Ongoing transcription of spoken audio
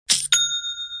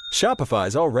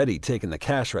Shopify's already taken the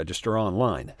cash register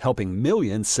online, helping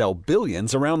millions sell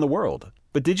billions around the world.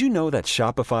 But did you know that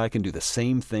Shopify can do the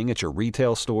same thing at your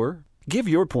retail store? Give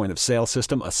your point of sale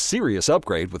system a serious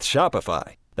upgrade with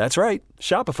Shopify. That's right.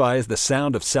 Shopify is the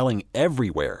sound of selling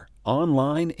everywhere.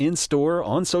 Online, in-store,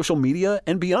 on social media,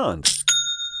 and beyond.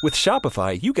 With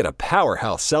Shopify, you get a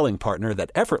powerhouse selling partner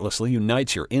that effortlessly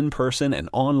unites your in-person and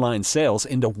online sales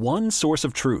into one source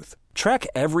of truth. Track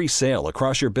every sale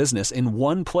across your business in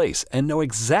one place and know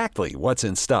exactly what's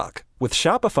in stock. With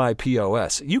Shopify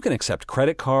POS, you can accept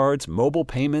credit cards, mobile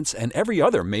payments, and every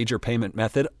other major payment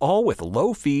method, all with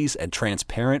low fees and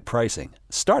transparent pricing,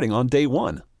 starting on day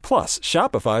one. Plus,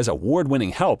 Shopify's award-winning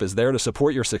help is there to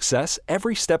support your success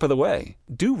every step of the way.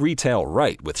 Do retail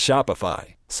right with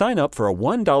Shopify. Sign up for a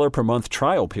 $1 per month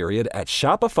trial period at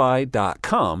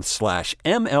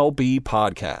shopify.com/MLB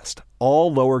podcast,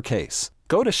 all lowercase.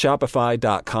 Go to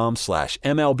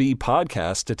shopify.com/MLB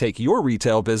podcast to take your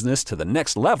retail business to the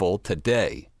next level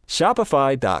today.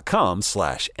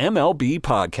 Shopify.com/MLB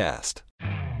podcast.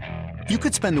 You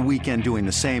could spend the weekend doing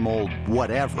the same old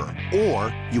whatever,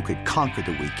 or you could conquer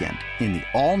the weekend in the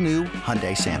all-new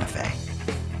Hyundai Santa Fe.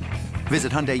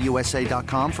 Visit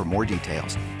HyundaiUSA.com for more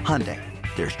details. Hyundai,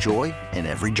 there's joy in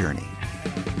every journey.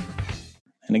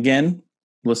 And again,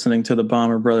 listening to the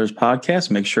Bomber Brothers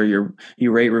podcast, make sure you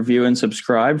rate, review, and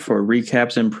subscribe for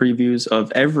recaps and previews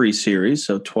of every series,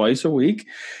 so twice a week.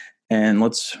 And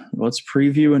let's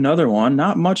preview another one.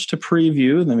 Not much to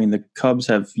preview. I mean, the Cubs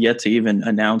have yet to even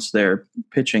announce their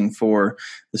pitching for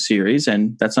the series,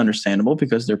 and that's understandable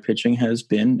because their pitching has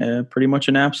been pretty much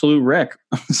an absolute wreck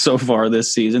so far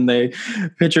this season.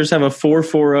 Pitchers have a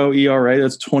 4.40 ERA.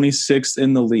 That's 26th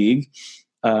in the league.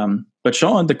 But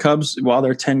Sean, the Cubs, while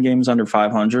they're 10 games under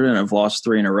 500 and have lost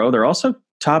 3 in a row, they're also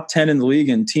top 10 in the league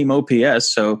in team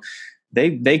OPS. So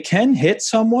they can hit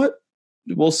somewhat.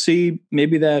 We'll see.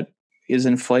 Maybe that is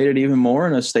inflated even more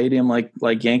in a stadium like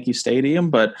Yankee Stadium.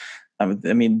 But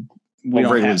I mean,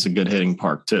 Wrigley's a good hitting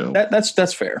park too.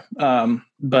 That's fair.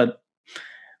 But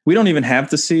we don't even have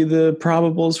to see the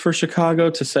probables for Chicago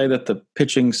to say that the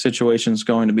pitching situation is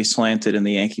going to be slanted in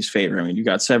the Yankees' favor. I mean, you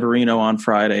got Severino on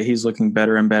Friday. He's looking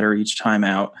better and better each time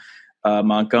out.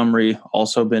 Montgomery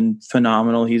also been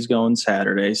phenomenal. He's going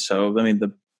Saturday. So, I mean,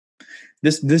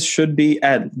 this should be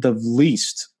at the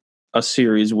least a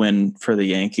series win for the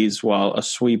Yankees, while a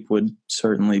sweep would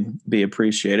certainly be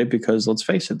appreciated because, let's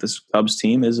face it, this Cubs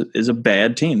team is a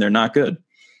bad team. They're not good.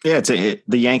 Yeah, the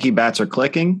Yankee bats are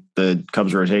clicking. The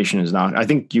Cubs rotation is not. I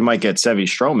think you might get Sevy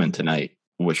Stroman tonight,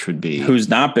 which would be who's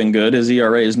not been good. His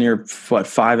ERA is near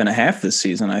 5.5 this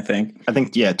season. I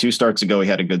think 2 starts ago he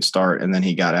had a good start, and then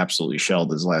he got absolutely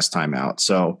shelled his last time out.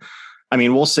 So, I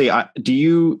mean, we'll see. Do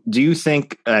you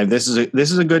think this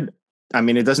is a good? I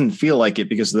mean, it doesn't feel like it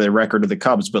because of the record of the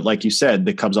Cubs, but like you said,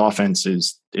 the Cubs offense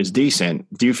is decent.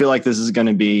 Do you feel like this is going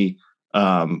to be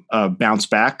a bounce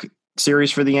back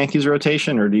series for the Yankees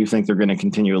rotation, or do you think they're going to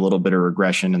continue a little bit of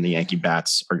regression and the Yankee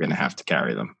bats are going to have to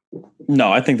carry them?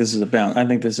 No, I think this is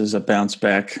a bounce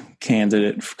back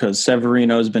candidate because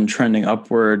Severino has been trending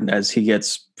upward as he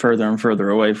gets further and further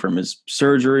away from his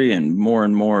surgery and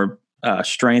more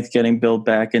strength getting built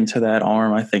back into that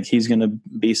arm. I think he's going to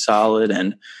be solid.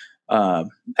 And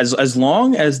as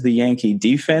long as the Yankee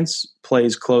defense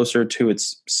plays closer to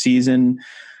its season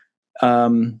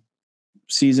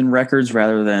records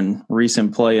rather than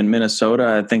recent play in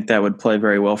Minnesota, I think that would play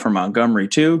very well for Montgomery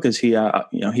too, because he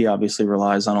obviously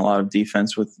relies on a lot of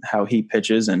defense with how he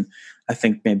pitches, and I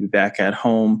think maybe back at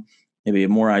home, maybe a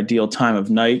more ideal time of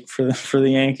night for the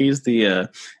Yankees. The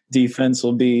defense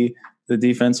will be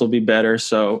better.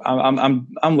 So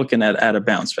I'm looking at a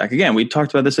bounce back. Again, we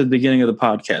talked about this at the beginning of the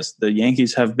podcast. The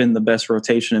Yankees have been the best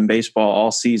rotation in baseball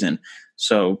all season.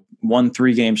 So 1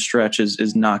 3-game stretch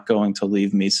is not going to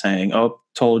leave me saying, "Oh,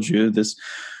 told you this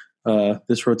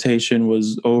rotation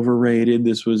was overrated.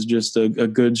 This was just a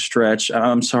good stretch."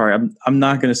 I'm sorry. I'm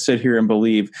not going to sit here and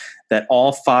believe that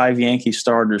all 5 Yankee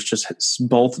starters just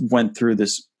both went through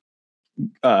this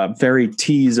very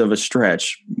tease of a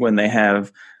stretch when they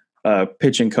have a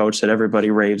pitching coach that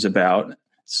everybody raves about.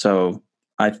 So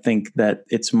I think that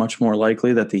it's much more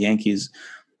likely that the Yankees'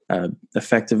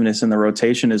 effectiveness in the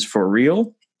rotation is for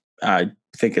real. I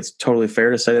think it's totally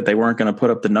fair to say that they weren't going to put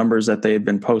up the numbers that they had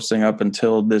been posting up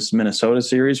until this Minnesota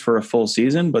series for a full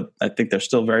season, but I think they're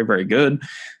still very, very good.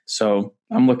 So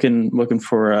I'm looking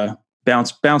for a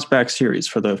bounce back series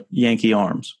for the Yankee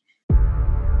arms.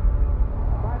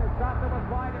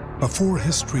 Before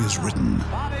history is written,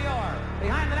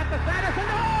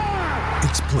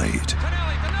 it's played.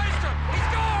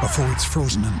 Before it's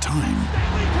frozen in time,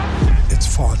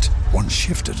 it's fought one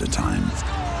shift at a time.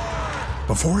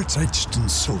 Before it's etched in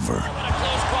silver,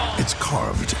 it's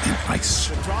carved in ice.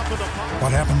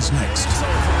 What happens next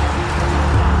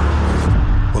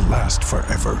will last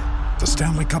forever. The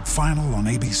Stanley Cup Final on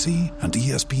ABC and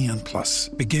ESPN Plus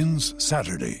begins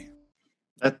Saturday.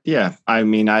 Yeah, I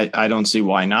mean, I don't see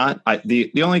why not.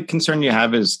 The only concern you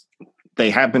have is they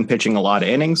have been pitching a lot of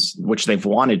innings, which they've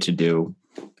wanted to do.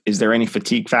 Is there any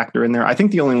fatigue factor in there? I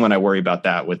think the only one I worry about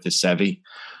that with is Sevy,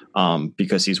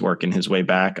 because he's working his way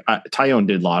back. Taillon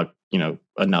did log,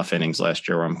 enough innings last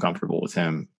year where I'm comfortable with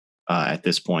him at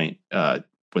this point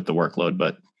with the workload,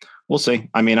 but we'll see.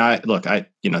 I mean,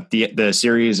 the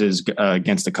series is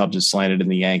against the Cubs is slanted in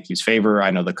the Yankees' favor.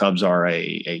 I know the Cubs are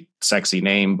a sexy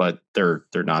name, but they're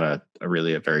not a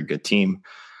really a very good team.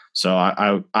 So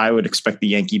I would expect the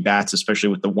Yankee bats, especially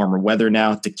with the warmer weather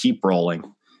now, to keep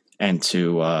rolling and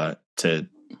to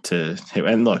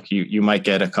and look, you might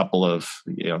get a couple of,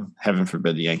 heaven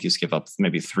forbid the Yankees give up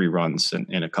maybe 3 runs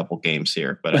in a couple games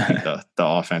here, but I think the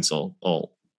offense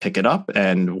will pick it up,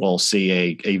 and we'll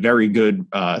see a very good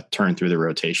turn through the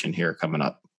rotation here coming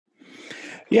up.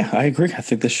 Yeah, I agree. I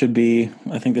think this should be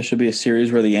a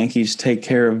series where the Yankees take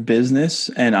care of business.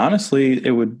 And honestly,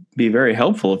 it would be very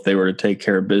helpful if they were to take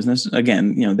care of business.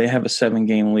 Again, they have a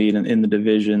 7-game lead in the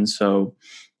division, so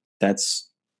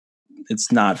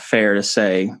it's not fair to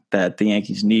say that the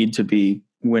Yankees need to be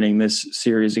winning this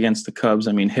series against the Cubs.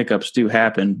 I mean, hiccups do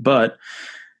happen, but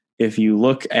if you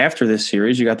look after this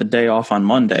series, you got the day off on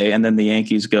Monday, and then the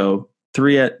Yankees go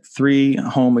 3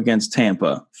 home against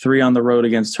Tampa, 3 on the road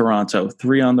against Toronto,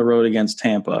 3 on the road against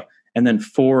Tampa, and then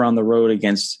 4 on the road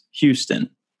against Houston.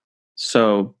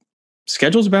 So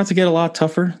schedule's about to get a lot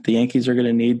tougher. The Yankees are going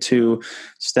to need to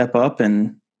step up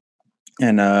and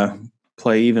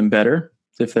play even better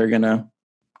if they're going to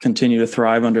continue to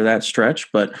thrive under that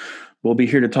stretch. But we'll be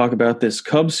here to talk about this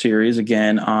Cubs series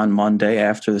again on Monday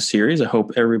after the series. I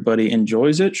hope everybody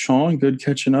enjoys it. Sean, good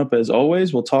catching up as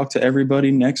always. We'll talk to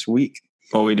everybody next week.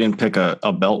 Well, we didn't pick a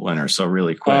belt winner, so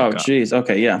really quick. Oh, geez.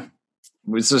 Okay, yeah.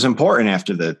 This is important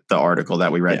after the article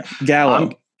that we read. Yeah.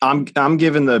 Gallo. I'm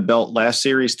giving the belt last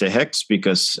series to Hicks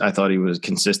because I thought he was a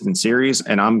consistent series,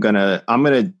 and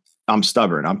I'm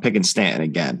stubborn. I'm picking Stanton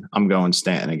again. I'm going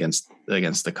Stanton against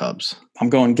the Cubs. I'm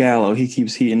going Gallo. He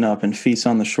keeps heating up and feasts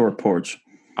on the short porch.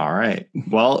 All right.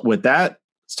 Well, with that,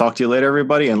 let's talk to you later,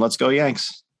 everybody, and let's go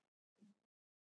Yanks.